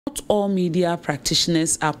Not all media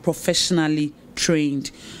practitioners are professionally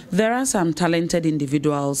trained. There are some talented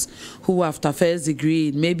individuals who, after first degree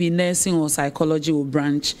in maybe nursing or psychology, will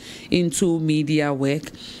branch into media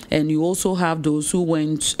work, and you also have those who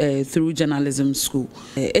went through journalism school.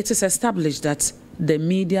 It is established that the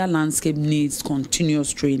media landscape needs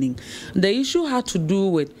continuous training. The issue had to do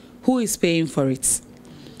with who is paying for it.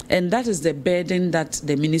 And that is the burden that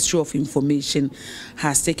the Ministry of Information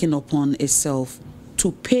has taken upon itself,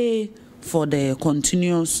 to pay for the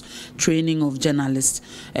continuous training of journalists.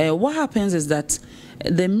 What happens is that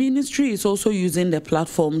the ministry is also using the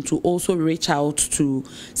platform to also reach out to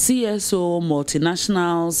CSO,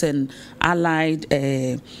 multinationals, and allied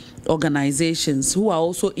organizations who are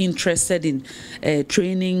also interested in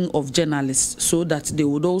training of journalists, so that they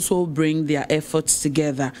would also bring their efforts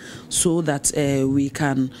together so that we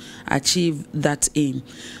can achieve that aim.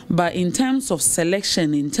 But in terms of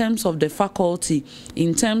selection, in terms of the faculty,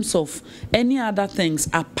 in terms of any other things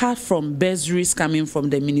apart from bursaries coming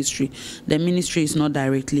from the ministry is not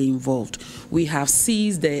directly involved. We have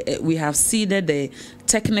ceded the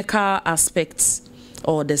technical aspects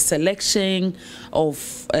or the selection of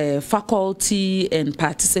faculty and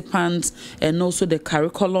participants, and also the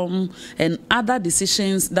curriculum and other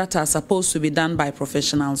decisions that are supposed to be done by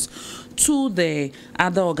professionals, to the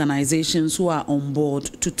other organizations who are on board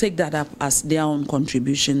to take that up as their own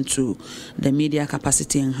contribution to the media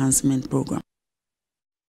capacity enhancement program.